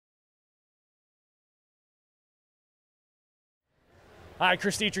Hi,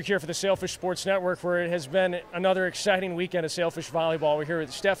 Chris Dietrich here for the Sailfish Sports Network, where it has been another exciting weekend of Sailfish Volleyball. We're here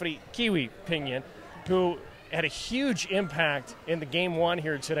with Stephanie Kiwi Pingyin, who had a huge impact in the game one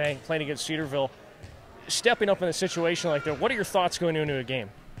here today, playing against Cedarville. Stepping up in a situation like that, what are your thoughts going into a game?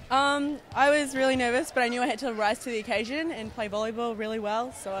 I was really nervous, but I knew I had to rise to the occasion and play volleyball really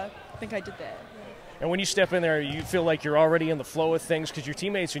well, so I think I did that. And when you step in there, you feel like you're already in the flow of things because your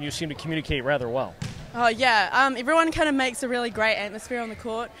teammates and you seem to communicate rather well. Oh yeah, everyone kind of makes a really great atmosphere on the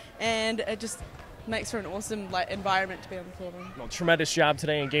court, and it just makes for an awesome environment to be on the court. Well, tremendous job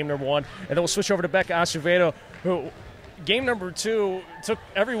today in game number one. And then we'll switch over to Becca Acevedo, who game number two took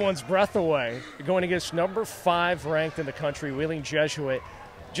everyone's breath away, going against number 5 ranked in the country, Wheeling Jesuit.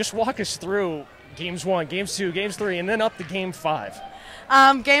 Just walk us through games 1, games 2, games 3, and then up to game 5.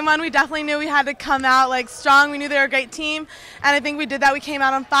 Game 1, we definitely knew we had to come out strong. We knew they were a great team, and I think we did that. We came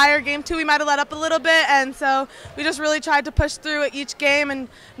out on fire. Game 2, we might have let up a little bit, and so we just really tried to push through each game and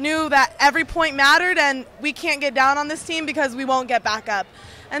knew that every point mattered, and we can't get down on this team because we won't get back up.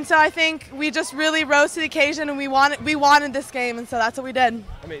 And so I think we just really rose to the occasion, and we wanted this game, and so that's what we did.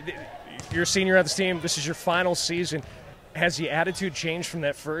 I mean, you're a senior on this team. This is your final season. Has the attitude changed from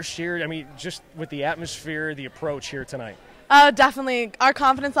that first year? I mean, just with the atmosphere, the approach here tonight. Definitely. Our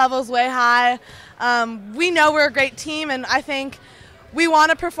confidence level is way high. We know we're a great team, and I think we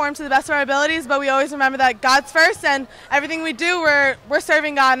want to perform to the best of our abilities, but we always remember that God's first, and everything we do, we're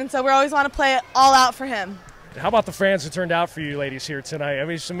serving God, and so we always want to play it all out for Him. How about the fans that turned out for you ladies here tonight? I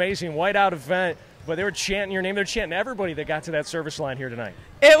mean, it's an amazing whiteout event, but they were chanting your name. They were chanting everybody that got to that service line here tonight.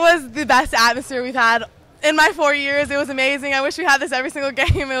 It was the best atmosphere we've had in my 4 years. It was amazing. I wish we had this every single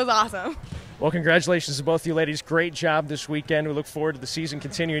game. It was awesome. Well, congratulations to both of you ladies. Great job this weekend. We look forward to the season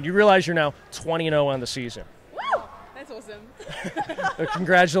continuing. You realize you're now 20-0 on the season. Woo! That's awesome.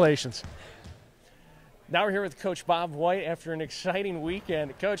 Congratulations. Now we're here with Coach Bob White after an exciting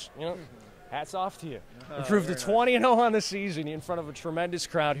weekend. Coach, hats off to you. Improved to 20-0 on the season in front of a tremendous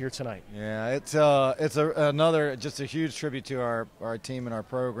crowd here tonight. Yeah, it's another just a huge tribute to our team and our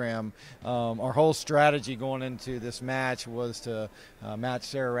program. Our whole strategy going into this match was to match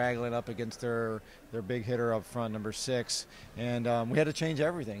Sarah Ragland up against their big hitter up front, number 6, and we had to change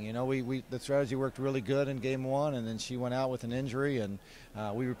everything. The strategy worked really good in game 1, and then she went out with an injury, and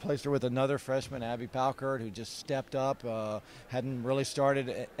we replaced her with another freshman, Abby Palkert, who just stepped up, hadn't really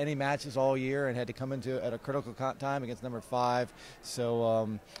started any matches all year, and had to come into at a critical time against number 5. So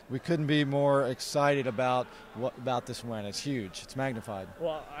we couldn't be more excited about this win. It's huge. It's magnified.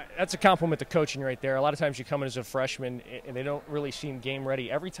 Well, that's a compliment to coaching right there. A lot of times you come in as a freshman, and they don't really seem game ready.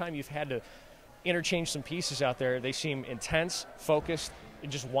 Every time you've had to interchange some pieces out there, they seem intense, focused,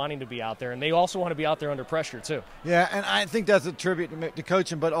 and just wanting to be out there. And they also want to be out there under pressure, too. Yeah, and I think that's a tribute to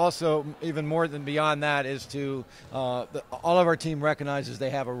coaching, but also even more than beyond that is to all of our team recognizes they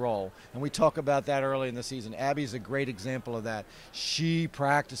have a role. And we talk about that early in the season. Abby's a great example of that. She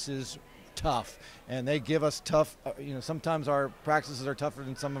practices tough, and they give us tough, sometimes our practices are tougher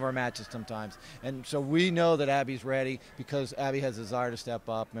than some of our matches sometimes, and so we know that Abby's ready because Abby has a desire to step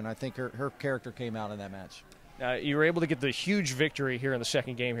up, and I think her character came out in that match. You were able to get the huge victory here in the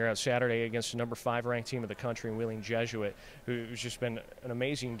second game here on Saturday against the number 5 ranked team of the country in Wheeling Jesuit, who's just been an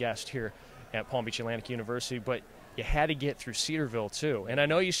amazing guest here at Palm Beach Atlantic University, but you had to get through Cedarville too. And I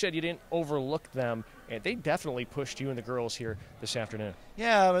know you said you didn't overlook them, and they definitely pushed you and the girls here this afternoon.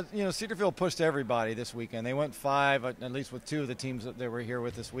 Yeah, but Cedarville pushed everybody this weekend. They went 5, at least with 2 of the teams that they were here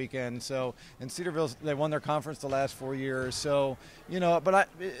with this weekend. So, and Cedarville, they won their conference the last 4 years. So, but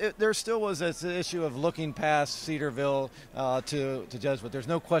there still was this issue of looking past Cedarville to Jesuit. There's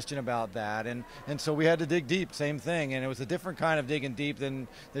no question about that. And so we had to dig deep, same thing. And it was a different kind of digging deep than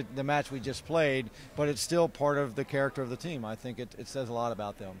the match we just played, but it's still part of the character of the team. I think it says a lot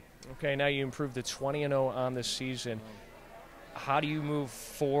about them. Okay, now you improved to 20-0 on this season. How do you move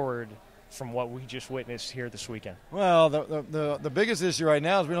forward from what we just witnessed here this weekend? Well, the biggest issue right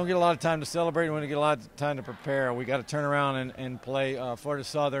now is we don't get a lot of time to celebrate, and we don't get a lot of time to prepare. We got to turn around and play Florida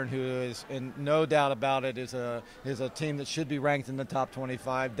Southern, who is, and no doubt about it, is a team that should be ranked in the top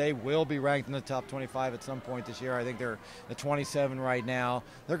 25. They will be ranked in the top 25 at some point this year. I think they're at 27 right now.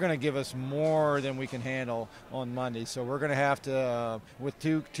 They're going to give us more than we can handle on Monday. So we're going to have to, with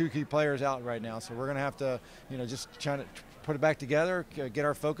two key players out right now, so we're going to have to, just try to put it back together, get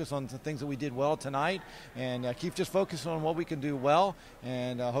our focus on the things that we did well tonight, and keep just focused on what we can do well,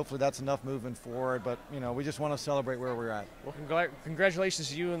 and hopefully that's enough moving forward. But we just want to celebrate where we're at. Well, congratulations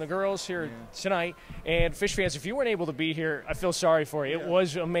to you and the girls here tonight. And Fish fans, if you weren't able to be here, I feel sorry for you. It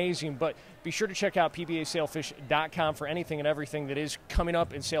was amazing, but be sure to check out PBASailfish.com for anything and everything that is coming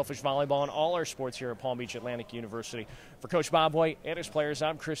up in Sailfish Volleyball and all our sports here at Palm Beach Atlantic University. For Coach Bob White and his players,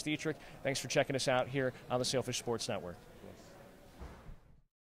 I'm Chris Dietrich. Thanks for checking us out here on the Sailfish Sports Network.